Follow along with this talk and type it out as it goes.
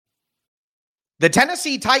The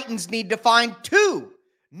Tennessee Titans need to find 2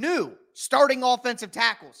 new starting offensive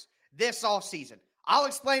tackles this offseason. I'll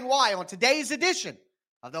explain why on today's edition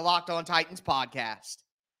of the Locked On Titans podcast.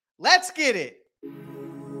 Let's get it.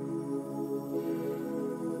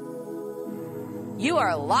 You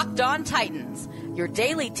are Locked On Titans, your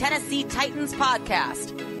daily Tennessee Titans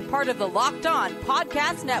podcast, part of the Locked On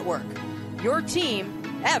Podcast Network, your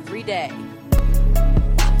team every day.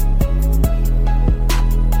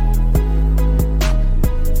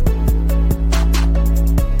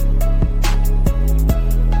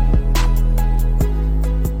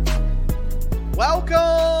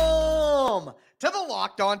 Welcome to the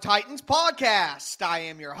Locked On Titans podcast. I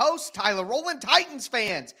am your host, Tyler Rowland. Titans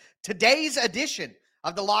fans, today's edition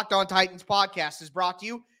of the Locked On Titans podcast is brought to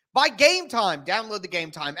you by Game Time. Download the Game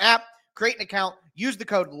Time app, create an account, use the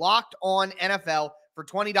code LOCKEDONNFL for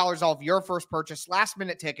 $20 off your first purchase. Last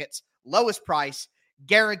minute tickets, lowest price,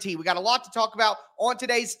 guarantee. We got a lot to talk about on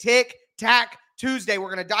today's Tic Tac Tuesday.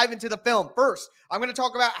 We're going to dive into the film. First, I'm going to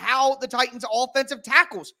talk about how the Titans offensive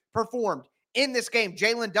tackles performed in this game,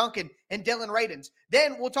 Jaylon Duncan and Dillon Radunz.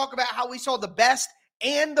 Then we'll talk about how we saw the best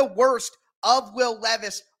and the worst of Will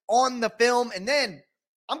Levis on the film. And then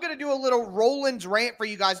I'm going to do a little Roland's rant for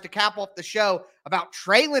you guys to cap off the show about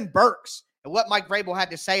Treylon Burks and what Mike Vrabel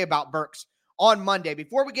had to say about Burks on Monday.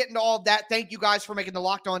 Before we get into all of that, thank you guys for making the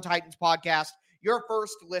Locked On Titans podcast your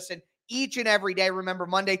first listen each and every day. Remember,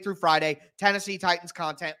 Monday through Friday, Tennessee Titans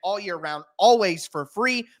content all year round, always for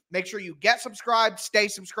free. Make sure you get subscribed, stay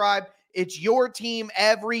subscribed. It's your team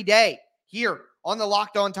every day here on the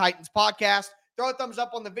Locked On Titans podcast. Throw a thumbs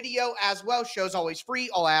up on the video as well. Show's always free.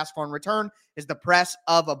 All I ask for in return is the press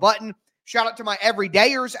of a button. Shout out to my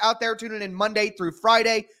everydayers out there tuning in Monday through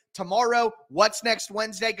Friday. Tomorrow, what's next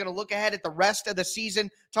Wednesday? Going to look ahead at the rest of the season,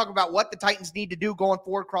 talk about what the Titans need to do going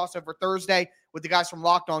forward. Crossover Thursday with the guys from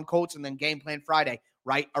Locked On Colts, and then Game Plan Friday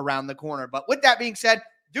right around the corner. But with that being said,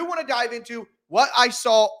 do want to dive into what I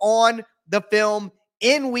saw on the film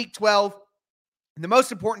in Week 12. And the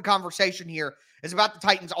most important conversation here is about the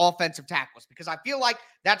Titans' offensive tackles, because I feel like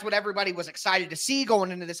that's what everybody was excited to see going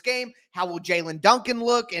into this game. How will Jaylon Duncan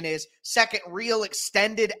look in his second real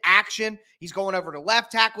extended action? He's going over to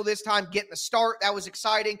left tackle this time, getting the start. That was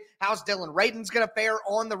exciting. How's Dillon Radunz going to fare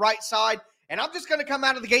on the right side? And I'm just going to come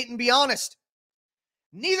out of the gate and be honest.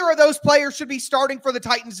 Neither of those players should be starting for the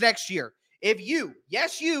Titans next year. If you,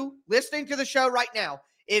 yes, you, listening to the show right now,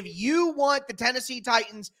 if you want the Tennessee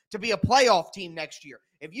Titans to be a playoff team next year,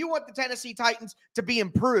 if you want the Tennessee Titans to be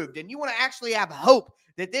improved, and you want to actually have hope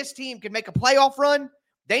that this team can make a playoff run,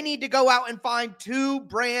 they need to go out and find 2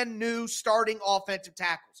 brand new starting offensive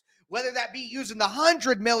tackles, whether that be using the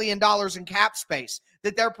 $100 million in cap space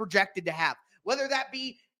that they're projected to have, whether that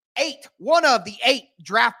be one of the 8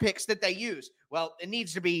 draft picks that they use. Well, it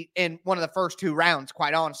needs to be in one of the first 2 rounds,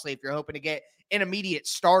 quite honestly, if you're hoping to get an immediate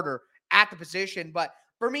starter at the position. But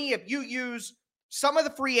for me, if you use some of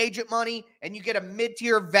the free agent money and you get a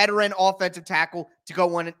mid-tier veteran offensive tackle to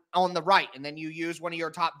go on the right, and then you use one of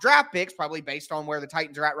your top draft picks, probably based on where the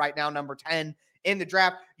Titans are at right now, number 10 in the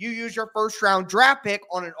draft, you use your first-round draft pick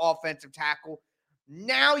on an offensive tackle.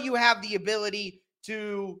 Now you have the ability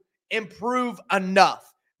to improve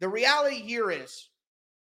enough. The reality here is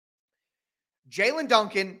Jaylon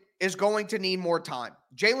Duncan is going to need more time.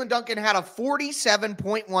 Jaylon Duncan had a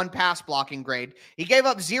 47.1 pass blocking grade. He gave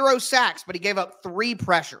up 0 sacks, but he gave up 3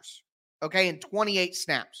 pressures, in 28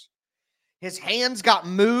 snaps. His hands got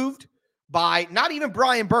moved by not even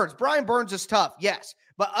Brian Burns. Brian Burns is tough, yes,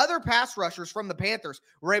 but other pass rushers from the Panthers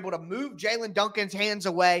were able to move Jaylon Duncan's hands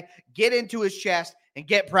away, get into his chest, and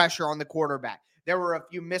get pressure on the quarterback. There were a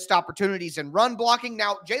few missed opportunities in run blocking.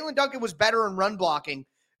 Now, Jaylon Duncan was better in run blocking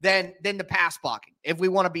than the pass blocking, if we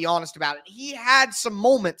want to be honest about it. He had some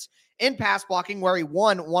moments in pass blocking where he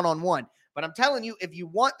won one-on-one. But I'm telling you, if you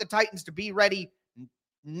want the Titans to be ready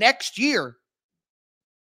next year,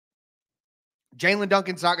 Jaylon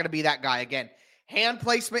Duncan's not going to be that guy again. Hand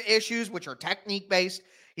placement issues, which are technique-based.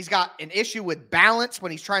 He's got an issue with balance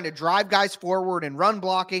when he's trying to drive guys forward and run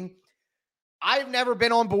blocking. I've never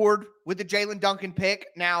been on board with the Jaylon Duncan pick.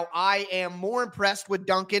 Now, I am more impressed with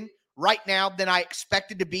Duncan right now than I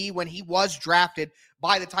expected to be when he was drafted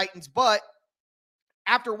by the Titans. But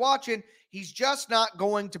after watching, he's just not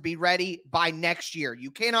going to be ready by next year. You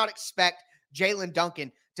cannot expect Jaylon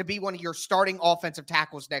Duncan to be one of your starting offensive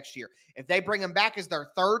tackles next year. If they bring him back as their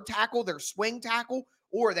 3rd tackle, their swing tackle,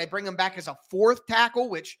 or they bring him back as a 4th tackle,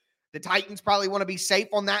 which the Titans probably want to be safe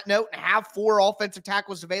on that note and have 4 offensive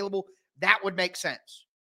tackles available, that would make sense.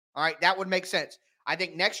 All right, that would make sense. I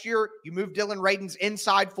think next year you move Dillon Radunz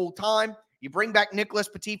inside full time. You bring back Nicholas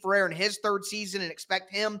Petit-Frere in his third season and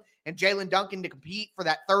expect him and Jaylon Duncan to compete for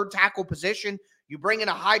that third tackle position. You bring in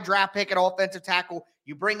a high draft pick at offensive tackle.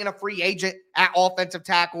 You bring in a free agent at offensive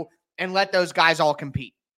tackle and let those guys all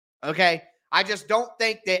compete. Okay? I just don't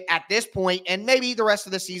think that at this point, and maybe the rest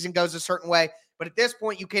of the season goes a certain way, but at this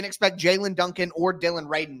point, you can't expect Jaylon Duncan or Dylan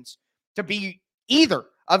Radins to be either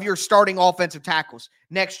of your starting offensive tackles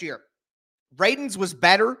next year. Radins was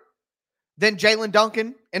better than Jaylon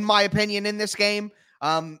Duncan, in my opinion, in this game.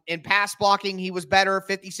 In pass blocking, he was better,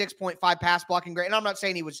 56.5 pass blocking grade. And I'm not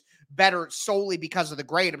saying he was better solely because of the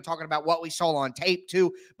grade. I'm talking about what we saw on tape,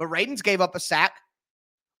 too. But Radins gave up a sack.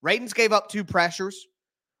 Radins gave up 2 pressures.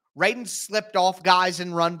 Radins slipped off guys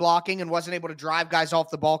in run blocking and wasn't able to drive guys off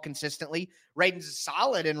the ball consistently. Radins is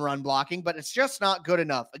solid in run blocking, but it's just not good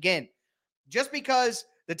enough. Again, just because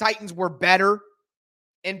the Titans were better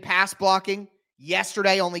in pass blocking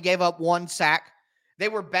yesterday, only gave up 1 sack. They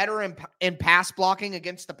were better in pass blocking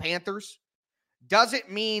against the Panthers.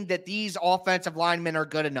 Doesn't mean that these offensive linemen are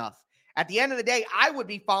good enough. At the end of the day, I would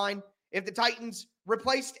be fine if the Titans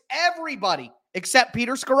replaced everybody except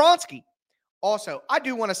Peter Skoronski. Also, I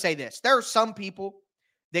do want to say this. There are some people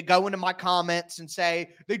that go into my comments and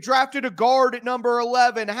say, they drafted a guard at number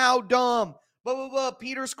 11. How dumb. Blah, blah, blah.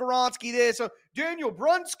 Peter Skoronski this. Daniel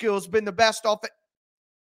Brunskill's been the best offense.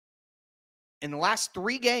 In the last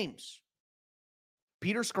 3 games,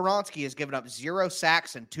 Peter Skoronski has given up 0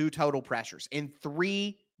 sacks and 2 total pressures in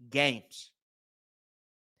 3 games.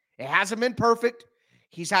 It hasn't been perfect.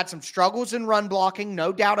 He's had some struggles in run blocking,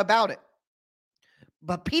 no doubt about it.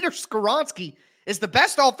 But Peter Skoronski is the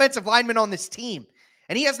best offensive lineman on this team,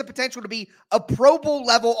 and he has the potential to be a Pro Bowl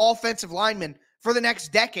level offensive lineman for the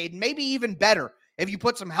next decade, maybe even better if you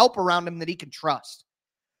put some help around him that he can trust.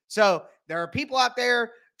 So there are people out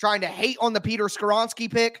there trying to hate on the Peter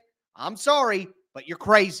Skoronski pick. I'm sorry, but you're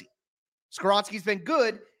crazy. Skoronski's been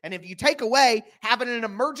good, and if you take away having an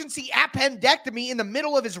emergency appendectomy in the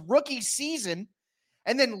middle of his rookie season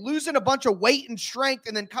and then losing a bunch of weight and strength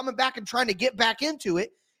and then coming back and trying to get back into it,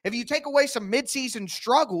 if you take away some midseason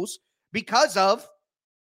struggles because of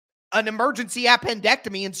an emergency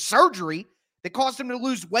appendectomy and surgery that caused him to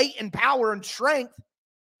lose weight and power and strength,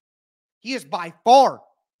 he has by far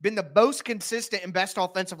been the most consistent and best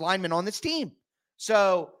offensive lineman on this team.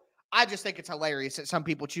 So I just think it's hilarious that some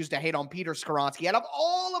people choose to hate on Peter Skoronski. Out of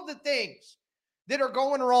all of the things that are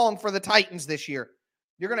going wrong for the Titans this year,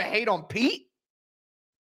 you're going to hate on Pete?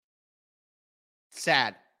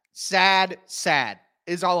 Sad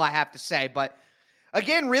is all I have to say. But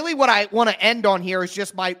again, really what I want to end on here is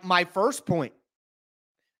just my first point.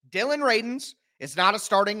 Dylan Radins is not a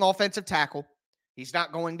starting offensive tackle. He's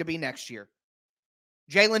not going to be next year.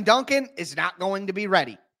 Jaylon Duncan is not going to be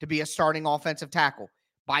ready to be a starting offensive tackle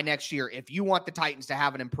by next year if you want the Titans to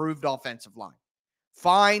have an improved offensive line.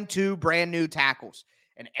 Find 2 brand new tackles.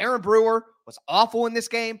 And Aaron Brewer was awful in this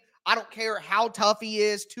game. I don't care how tough he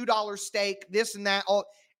is, $2 steak, this and that.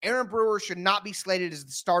 Aaron Brewer should not be slated as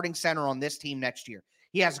the starting center on this team next year.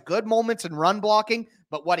 He has good moments in run blocking,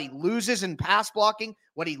 but what he loses in pass blocking,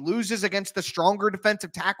 what he loses against the stronger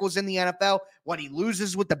defensive tackles in the NFL, what he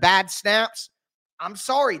loses with the bad snaps, I'm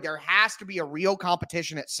sorry, there has to be a real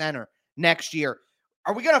competition at center next year.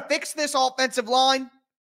 Are we going to fix this offensive line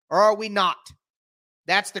or are we not?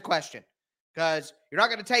 That's the question. Because you're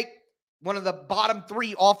not going to take one of the bottom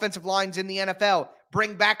 3 offensive lines in the NFL,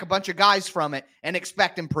 bring back a bunch of guys from it, and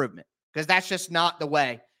expect improvement. Because that's just not the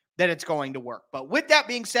way that it's going to work. But with that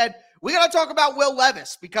being said, we got to talk about Will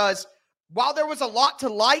Levis. Because while there was a lot to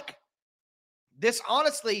like, this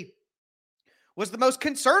honestly was the most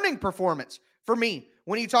concerning performance for me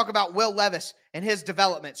when you talk about Will Levis and his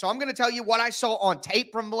development. So I'm going to tell you what I saw on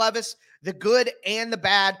tape from Levis, the good and the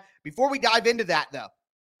bad. Before we dive into that, though,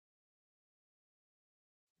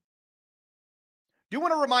 do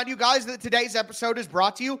want to remind you guys that today's episode is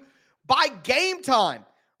brought to you by Game Time.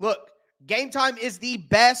 Look, Game Time is the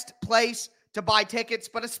best place to buy tickets,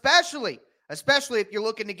 but especially if you're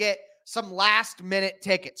looking to get some last-minute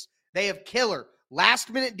tickets. They have killer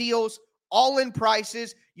last-minute deals, all-in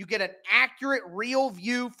prices. You get an accurate, real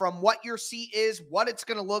view from what your seat is, what it's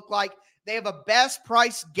going to look like. They have a best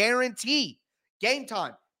price guarantee. Game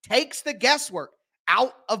Time takes the guesswork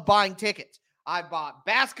out of buying tickets. I've bought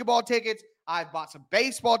basketball tickets. I've bought some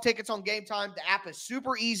baseball tickets on Game Time. The app is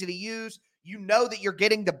super easy to use. You know that you're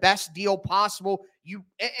getting the best deal possible.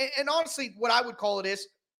 And honestly, what I would call it is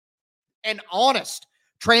an honest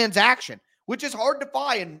transaction, which is hard to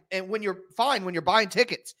find and when you're buying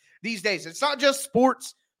tickets these days. It's not just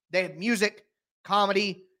sports. They have music,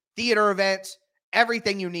 comedy, theater events,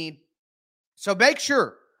 everything you need. So make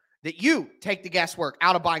sure that you take the guesswork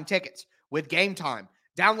out of buying tickets with Game Time.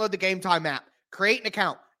 Download the Game Time app, create an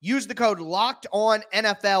account, use the code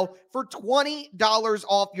LOCKEDONNFL for $20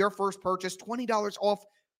 off your first purchase, $20 off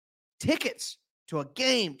tickets to a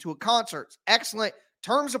game, to a concert. Excellent.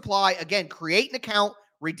 Terms apply. Again, create an account,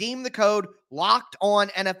 redeem the code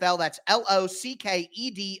LOCKEDONNFL. That's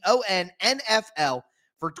LOCKEDONNFL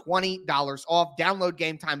for $20 off. Download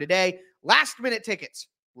Game Time today. Last minute tickets,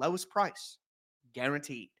 lowest price,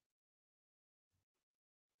 guaranteed.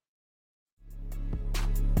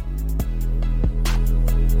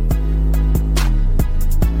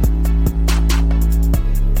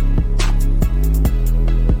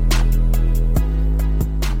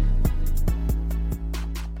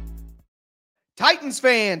 Titans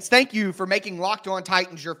fans, thank you for making Locked On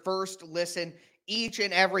Titans your first listen each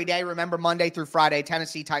and every day. Remember, Monday through Friday,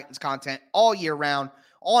 Tennessee Titans content all year round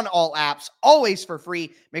on all apps, always for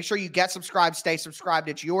free. Make sure you get subscribed, stay subscribed.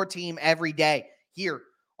 It's your team every day here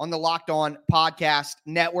on the Locked On Podcast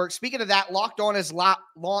Network. Speaking of that, Locked On has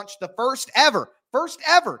launched the first ever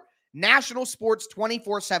national sports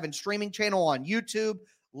 24/7 streaming channel on YouTube.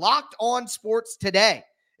 Locked On Sports Today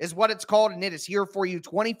is what it's called, and it is here for you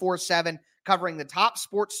 24/7. Covering the top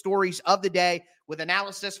sports stories of the day with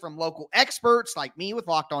analysis from local experts like me with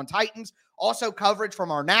Locked On Titans. Also coverage from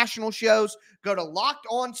our national shows. Go to Locked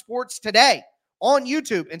On Sports Today on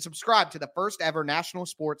YouTube and subscribe to the first ever national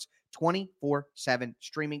sports 24/7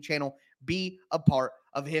 streaming channel. Be a part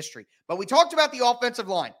of history. But we talked about the offensive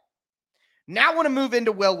line. Now I want to move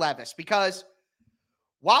into Will Levis, because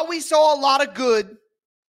while we saw a lot of good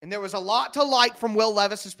and there was a lot to like from Will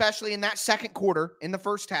Levis, especially in that second quarter in the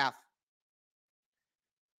first half,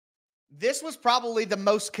 this was probably the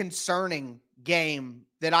most concerning game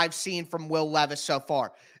that I've seen from Will Levis so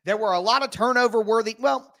far. There were a lot of turnover-worthy,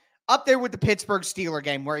 up there with the Pittsburgh Steelers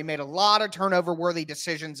game where he made a lot of turnover-worthy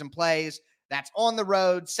decisions and plays. That's on the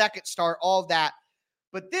road, second start, all of that.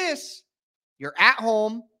 But this, you're at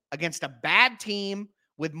home against a bad team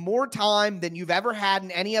with more time than you've ever had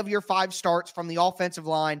in any of your 5 starts from the offensive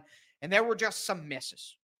line, and there were just some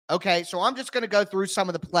misses. Okay, so I'm just going to go through some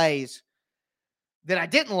of the plays that I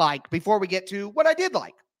didn't like before we get to what I did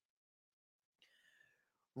like.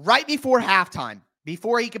 Right before halftime,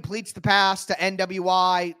 before he completes the pass to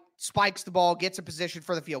NWI, spikes the ball, gets a position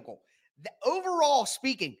for the field goal. Overall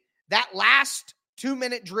speaking, that last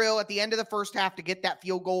 2-minute drill at the end of the first half to get that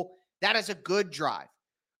field goal, that is a good drive.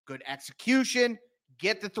 Good execution,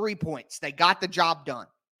 get the 3 points. They got the job done.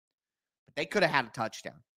 But they could have had a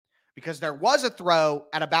touchdown, because there was a throw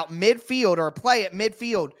at about midfield, or a play at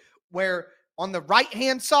midfield, where on the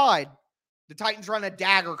right-hand side, the Titans run a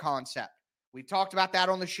dagger concept. We've talked about that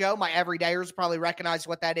on the show. My everydayers probably recognize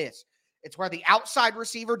what that is. It's where the outside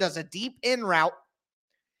receiver does a deep in route,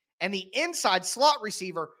 and the inside slot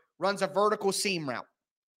receiver runs a vertical seam route.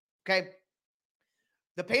 Okay?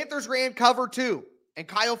 The Panthers ran cover 2, and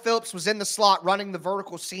Kyle Phillips was in the slot running the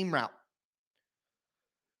vertical seam route.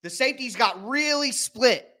 The safeties got really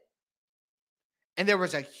split, and there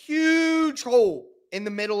was a huge hole in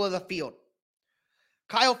the middle of the field.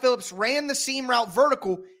 Kyle Phillips ran the seam route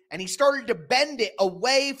vertical, and he started to bend it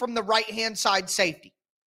away from the right-hand side safety.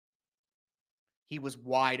 He was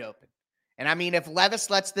wide open. And I mean, if Levis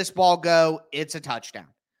lets this ball go, it's a touchdown.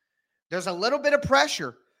 There's a little bit of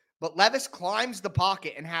pressure, but Levis climbs the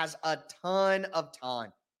pocket and has a ton of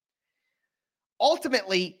time.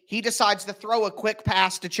 Ultimately, he decides to throw a quick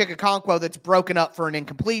pass to Chikakonkwo that's broken up for an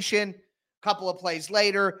incompletion. A couple of plays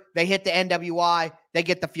later, they hit the NWI, they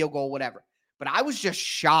get the field goal, whatever. But I was just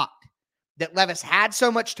shocked that Levis had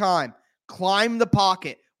so much time, climbed the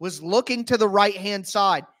pocket, was looking to the right-hand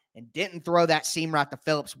side, and didn't throw that seam route to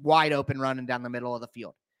Phillips wide open running down the middle of the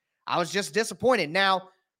field. I was just disappointed. Now,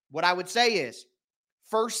 what I would say is,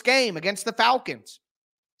 first game against the Falcons,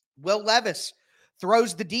 Will Levis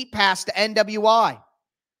throws the deep pass to NWI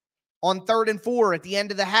on 3rd and 4 at the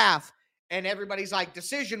end of the half, and everybody's like,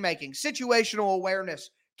 decision-making, situational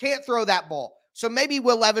awareness, can't throw that ball. So maybe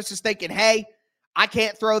Will Levis is thinking, hey, I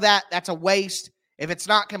can't throw that. That's a waste. If it's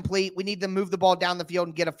not complete, we need to move the ball down the field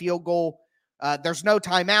and get a field goal. There's no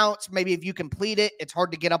timeouts. Maybe if you complete it, it's hard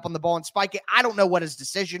to get up on the ball and spike it. I don't know what his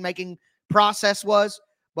decision-making process was,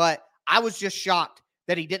 but I was just shocked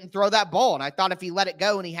that he didn't throw that ball. And I thought if he let it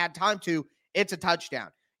go and he had time to, it's a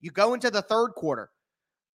touchdown. You go into the third quarter.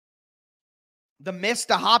 The miss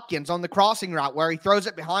to Hopkins on the crossing route where he throws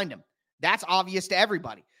it behind him. That's obvious to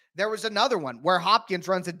everybody. There was another one where Hopkins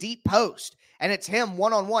runs a deep post, and it's him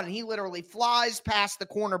one-on-one, and he literally flies past the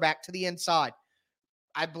cornerback to the inside.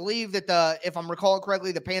 I believe that if I'm recalling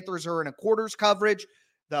correctly, the Panthers are in a quarters coverage.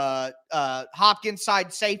 The Hopkins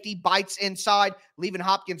side safety bites inside, leaving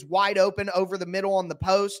Hopkins wide open over the middle on the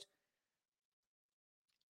post.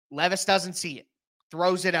 Levis doesn't see it,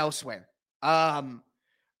 throws it elsewhere.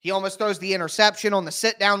 He almost throws the interception on the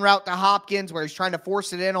sit-down route to Hopkins where he's trying to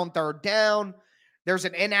force it in on third down. There's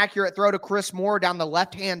an inaccurate throw to Chris Moore down the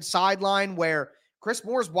left-hand sideline where Chris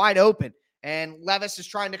Moore's wide open, and Levis is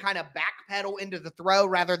trying to kind of backpedal into the throw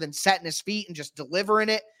rather than setting his feet and just delivering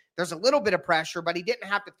it. There's a little bit of pressure, but he didn't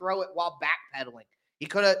have to throw it while backpedaling. He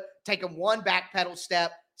could have taken one backpedal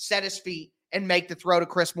step, set his feet, and make the throw to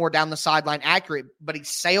Chris Moore down the sideline accurate, but he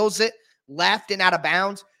sails it left and out of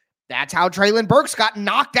bounds. That's how Treylon Burks got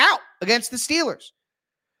knocked out against the Steelers.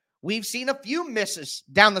 We've seen a few misses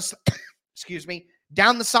down the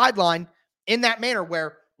down the sideline in that manner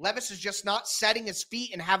where Levis is just not setting his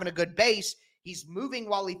feet and having a good base. He's moving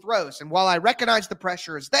while he throws. And while I recognize the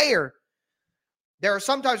pressure is there are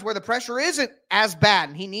some times where the pressure isn't as bad,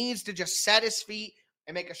 and he needs to just set his feet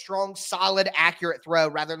and make a strong, solid, accurate throw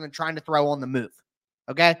rather than trying to throw on the move.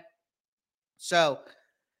 Okay? So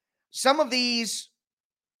some of these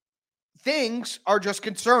things are just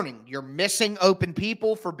concerning. You're missing open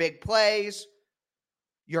people for big plays.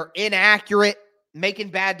 You're inaccurate, making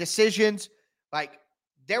bad decisions. Like,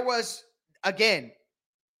 there was, again,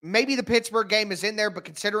 maybe the Pittsburgh game is in there, but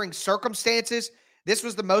considering circumstances, this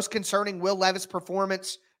was the most concerning Will Levis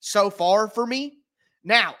performance so far for me.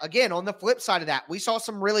 Now, again, on the flip side of that, we saw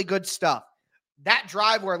some really good stuff. That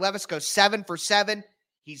drive where Levis goes 7 for 7,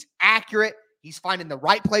 he's accurate. He's finding the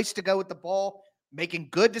right place to go with the ball, making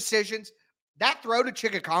good decisions. That throw to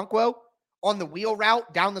Chikakonkwo on the wheel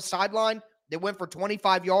route down the sideline that went for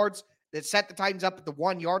 25 yards that set the Titans up at the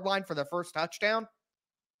 1-yard line for their first touchdown.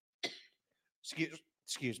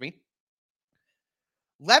 Excuse me.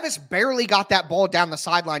 Levis barely got that ball down the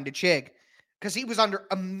sideline to Chig because he was under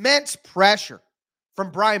immense pressure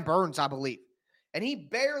from Brian Burns, I believe. And he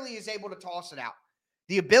barely is able to toss it out.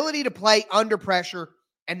 The ability to play under pressure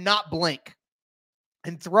and not blink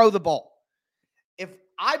and throw the ball.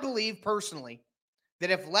 I believe personally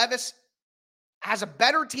that if Levis has a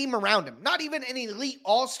better team around him, not even an elite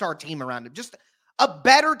all-star team around him, just a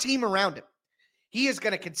better team around him, he is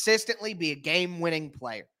going to consistently be a game-winning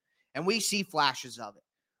player. And we see flashes of it.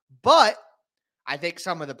 But I think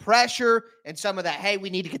some of the pressure and some of that, hey,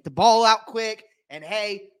 we need to get the ball out quick, and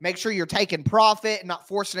hey, make sure you're taking profit and not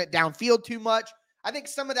forcing it downfield too much. I think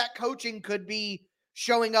some of that coaching could be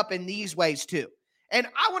showing up in these ways too. And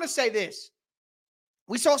I want to say this.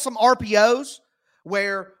 We saw some RPOs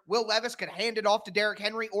where Will Levis could hand it off to Derrick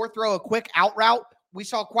Henry or throw a quick out route. We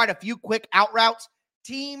saw quite a few quick out routes.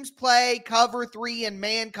 Teams play cover 3 and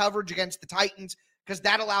man coverage against the Titans because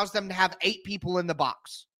that allows them to have 8 people in the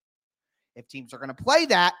box. If teams are going to play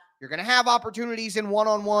that, you're going to have opportunities in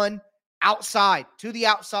one-on-one outside, to the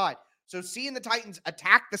outside. So seeing the Titans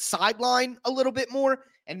attack the sideline a little bit more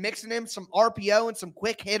and mixing in some RPO and some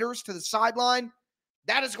quick hitters to the sideline,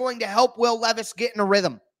 that is going to help Will Levis get in a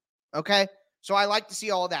rhythm, okay? So I like to see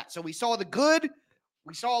all of that. So we saw the good.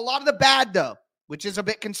 We saw a lot of the bad, though, which is a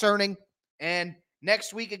bit concerning. And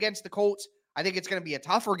next week against the Colts, I think it's going to be a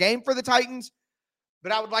tougher game for the Titans,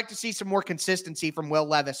 but I would like to see some more consistency from Will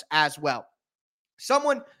Levis as well.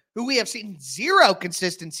 Someone who we have seen zero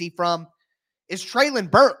consistency from is Treylon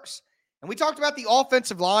Burks. And we talked about the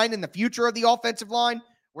offensive line and the future of the offensive line.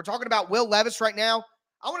 We're talking about Will Levis right now.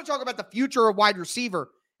 I want to talk about the future of wide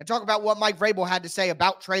receiver and talk about what Mike Vrabel had to say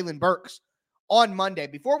about Treylon Burks on Monday.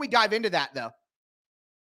 Before we dive into that, though,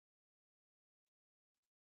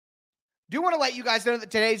 do want to let you guys know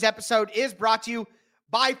that today's episode is brought to you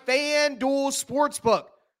by FanDuel Sportsbook.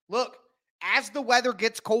 Look, as the weather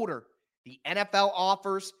gets colder, the NFL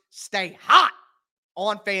offers stay hot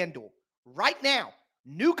on FanDuel. Right now,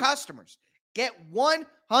 new customers get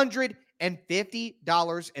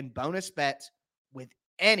 $150 in bonus bets with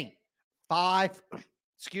any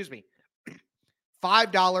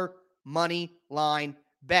 $5 money line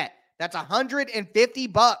bet. That's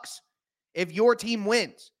 $150 if your team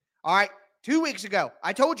wins. All right, 2 weeks ago,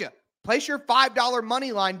 I told you, place your $5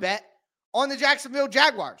 money line bet on the Jacksonville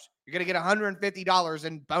Jaguars. You're going to get $150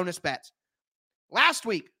 in bonus bets. Last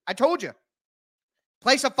week, I told you,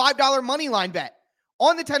 place a $5 money line bet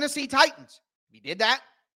on the Tennessee Titans. If you did that,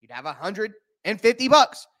 you'd have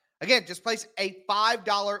 $150. Again, just place a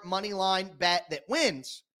 $5 money line bet that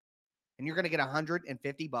wins, and you're going to get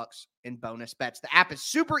 $150 in bonus bets. The app is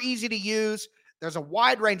super easy to use. There's a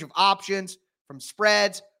wide range of options from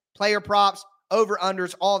spreads, player props,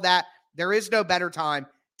 over-unders, all that. There is no better time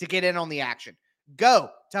to get in on the action.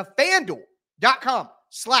 Go to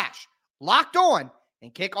FanDuel.com/LockedOn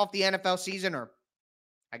and kick off the NFL season, or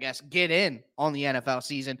I guess get in on the NFL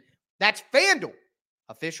season. That's FanDuel,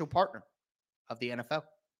 official partner of the NFL.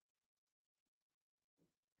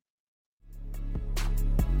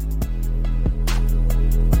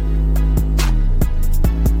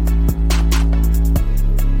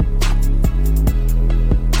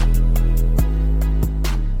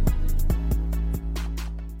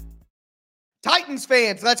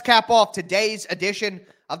 fans, let's cap off today's edition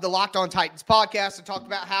of the Locked On Titans podcast and talk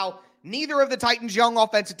about how neither of the Titans' young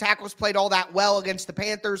offensive tackles played all that well against the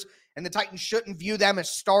Panthers, and the Titans shouldn't view them as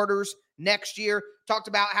starters next year. Talked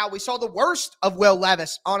about how we saw the worst of Will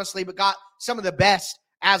Levis, honestly, but got some of the best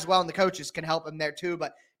as well, and the coaches can help him there too.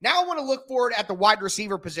 But now I want to look forward at the wide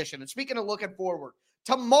receiver position. And speaking of looking forward,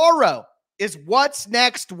 tomorrow is What's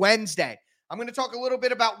Next Wednesday. I'm going to talk a little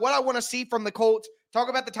bit about what I want to see from the Colts, talk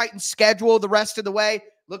about the Titans' schedule the rest of the way,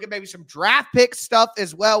 look at maybe some draft pick stuff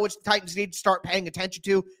as well, which the Titans need to start paying attention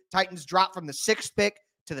to. Titans dropped from the 6th pick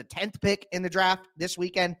to the 10th pick in the draft this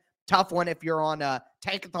weekend. Tough one if you're on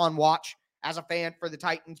Tankathon watch as a fan for the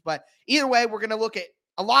Titans. But either way, we're going to look at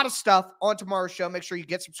a lot of stuff on tomorrow's show. Make sure you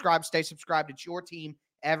get subscribed, stay subscribed. It's your team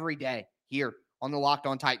every day here on the Locked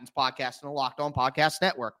On Titans podcast and the Locked On Podcast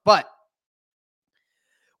Network. But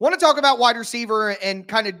want to talk about wide receiver and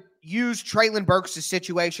kind of use Treylon Burks'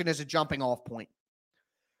 situation as a jumping off point.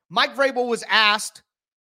 Mike Vrabel was asked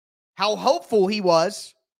how hopeful he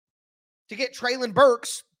was to get Treylon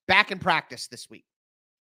Burks back in practice this week.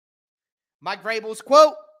 Mike Vrabel's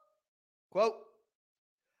quote,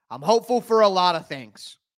 "I'm hopeful for a lot of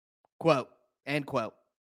things," quote, end quote.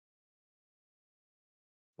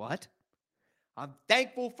 What? I'm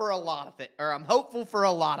thankful for a lot of it, or I'm hopeful for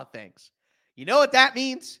a lot of things. You know what that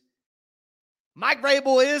means? Mike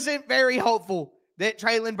Vrabel isn't very hopeful that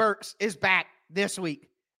Treylon Burks is back this week.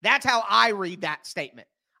 That's how I read that statement.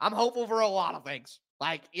 I'm hopeful for a lot of things.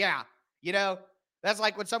 Like, yeah, you know, that's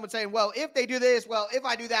like when someone's saying, well, if they do this, well, if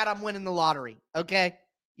I do that, I'm winning the lottery. Okay?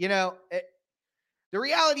 You know, the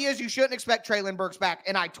reality is you shouldn't expect Treylon Burks back.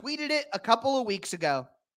 And I tweeted it a couple of weeks ago,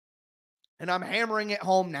 and I'm hammering it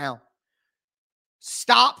home now.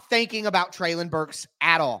 Stop thinking about Treylon Burks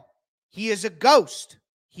at all. He is a ghost.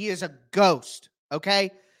 He is a ghost,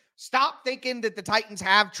 okay? Stop thinking that the Titans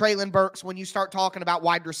have Treylon Burks when you start talking about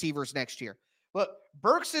wide receivers next year. Look,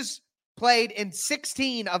 Burks has played in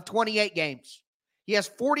 16 of 28 games. He has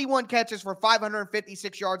 41 catches for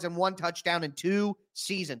 556 yards and 1 touchdown in 2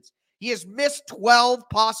 seasons. He has missed 12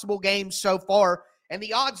 possible games so far, and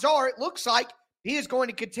the odds are it looks like he is going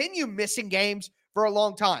to continue missing games for a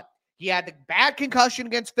long time. He had the bad concussion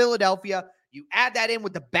against Philadelphia. You add that in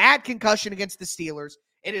with the bad concussion against the Steelers.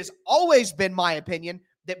 It has always been my opinion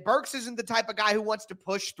that Burks isn't the type of guy who wants to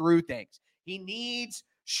push through things. He needs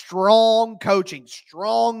strong coaching,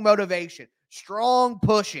 strong motivation, strong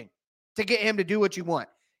pushing to get him to do what you want.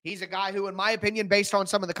 He's a guy who, in my opinion, based on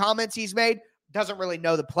some of the comments he's made, doesn't really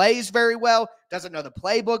know the plays very well, doesn't know the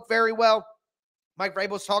playbook very well. Mike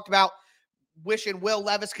Vrabel's talked about wishing Will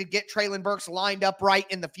Levis could get Treylon Burks lined up right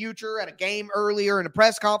in the future at a game earlier in a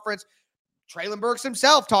press conference. Treylon Burks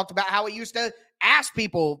himself talked about how he used to ask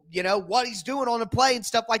people, you know, what he's doing on the play and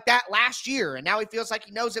stuff like that last year, and now he feels like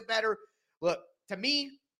he knows it better. Look, to me,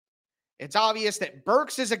 it's obvious that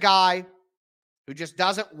Burks is a guy who just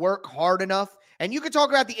doesn't work hard enough. And you can talk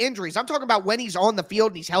about the injuries. I'm talking about when he's on the field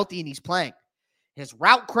and he's healthy and he's playing. His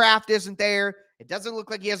route craft isn't there. It doesn't look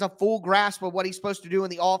like he has a full grasp of what he's supposed to do in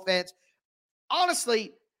the offense.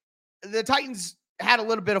 Honestly, the Titans had a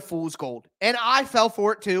little bit of fool's gold, and I fell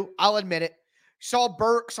for it too. I'll admit it. Saw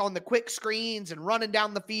Burks on the quick screens and running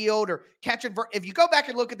down the field or catching. If you go back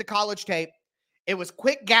and look at the college tape, it was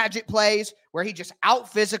quick gadget plays where he just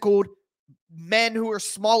out-physicaled men who are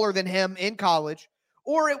smaller than him in college,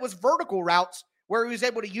 or it was vertical routes where he was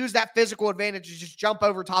able to use that physical advantage to just jump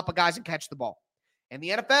over top of guys and catch the ball. In the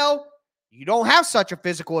NFL, you don't have such a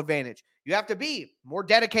physical advantage. You have to be more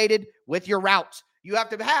dedicated with your routes. You have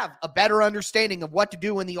to have a better understanding of what to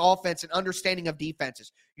do in the offense and understanding of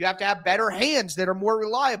defenses. You have to have better hands that are more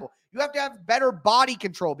reliable. You have to have better body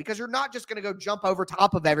control because you're not just going to go jump over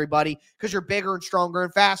top of everybody because you're bigger and stronger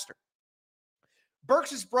and faster.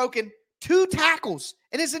 Burks has broken 2 tackles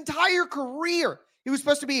in his entire career. He was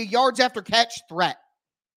supposed to be a yards after catch threat.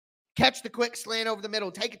 Catch the quick slant over the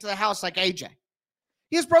middle, take it to the house like AJ.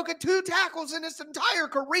 He has broken 2 tackles in his entire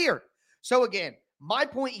career. So again, my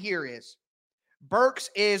point here is Burks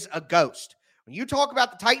is a ghost. When you talk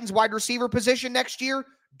about the Titans wide receiver position next year,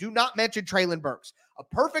 do not mention Treylon Burks. A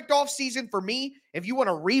perfect offseason for me, if you want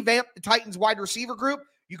to revamp the Titans wide receiver group,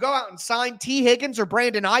 you go out and sign T. Higgins or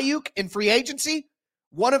Brandon Ayuk in free agency,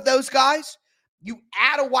 one of those guys. You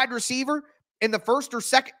add a wide receiver in the first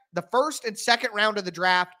and second round of the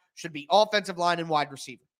draft should be offensive line and wide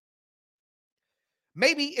receiver.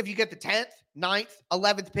 Maybe if you get the 10th, 9th,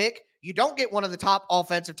 11th pick, you don't get one of the top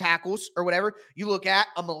offensive tackles or whatever. You look at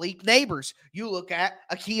a Malik Neighbors. You look at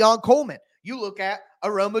a Keon Coleman. You look at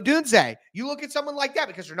a Roma Dunze. You look at someone like that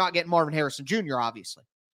because you're not getting Marvin Harrison Jr., obviously.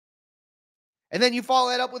 And then you follow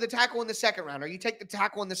that up with a tackle in the second round, or you take the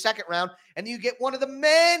tackle in the second round, and you get one of the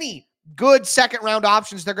many good second-round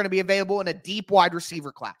options that are going to be available in a deep wide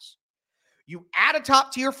receiver class. You add a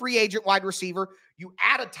top-tier free agent wide receiver. You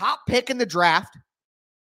add a top pick in the draft.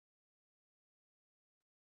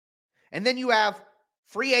 And then you have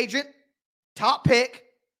free agent, top pick,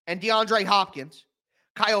 and DeAndre Hopkins.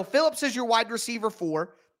 Kyle Phillips is your wide receiver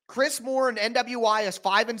 4. Chris Moore and NWI is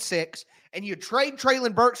 5 and 6. And you trade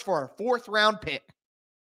Treylon Burks for a 4th-round pick.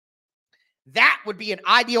 That would be an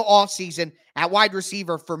ideal offseason at wide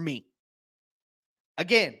receiver for me.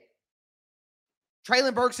 Again,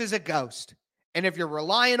 Treylon Burks is a ghost. And if you're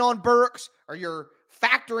relying on Burks or you're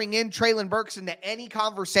factoring in Treylon Burks into any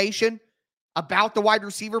conversation about the wide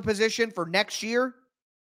receiver position for next year,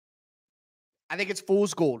 I think it's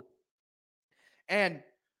fool's gold. And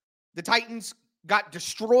the Titans got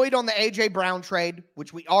destroyed on the A.J. Brown trade,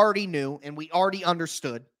 which we already knew and we already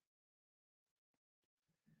understood.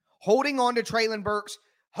 Holding on to Treylon Burks,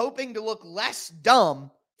 hoping to look less dumb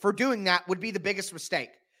for doing that would be the biggest mistake.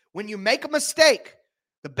 When you make a mistake,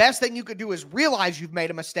 the best thing you could do is realize you've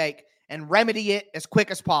made a mistake and remedy it as quick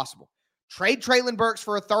as possible. Trade Treylon Burks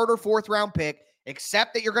for a 3rd or 4th round pick,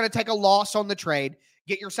 accept that you're going to take a loss on the trade,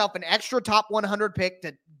 get yourself an extra top 100 pick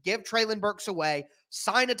to give Treylon Burks away,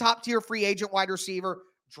 sign a top-tier free agent wide receiver,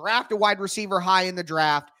 draft a wide receiver high in the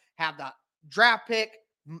draft, have the draft pick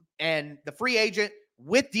and the free agent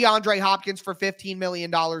with DeAndre Hopkins for $15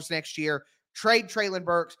 million next year, trade Treylon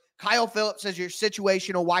Burks, Kyle Phillips as your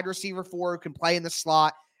situational wide receiver 4 who can play in the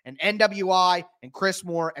slot, and NWI and Chris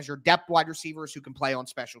Moore as your depth wide receivers who can play on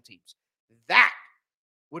special teams. That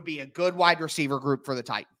would be a good wide receiver group for the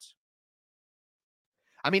Titans.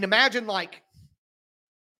 I mean, imagine like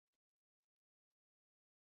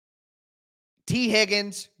T.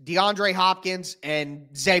 Higgins, DeAndre Hopkins, and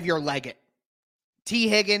Xavier Leggett. T.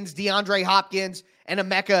 Higgins, DeAndre Hopkins, and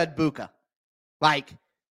Emeka Egbuka. Like,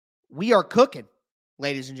 we are cooking,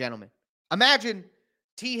 ladies and gentlemen. Imagine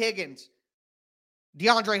T. Higgins,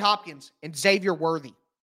 DeAndre Hopkins, and Xavier Worthy.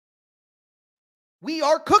 We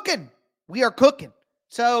are cooking. We are cooking.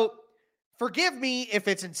 So, forgive me if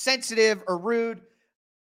it's insensitive or rude.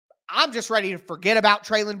 I'm just ready to forget about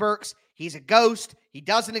Treylon Burks. He's a ghost. He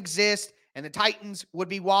doesn't exist. And the Titans would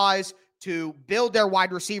be wise to build their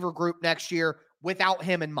wide receiver group next year without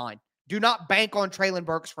him in mind. Do not bank on Treylon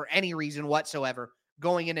Burks for any reason whatsoever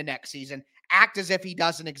going into next season. Act as if he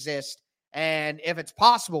doesn't exist. And if it's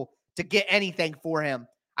possible to get anything for him,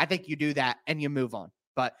 I think you do that and you move on.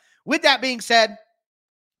 But with that being said,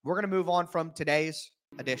 we're going to move on from today's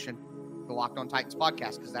edition of the Locked On Titans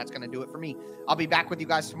podcast because that's going to do it for me. I'll be back with you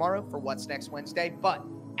guys tomorrow for What's Next Wednesday. But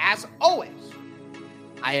as always,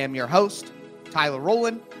 I am your host, Tyler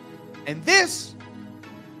Rowland, and this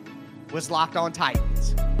was Locked On Titans.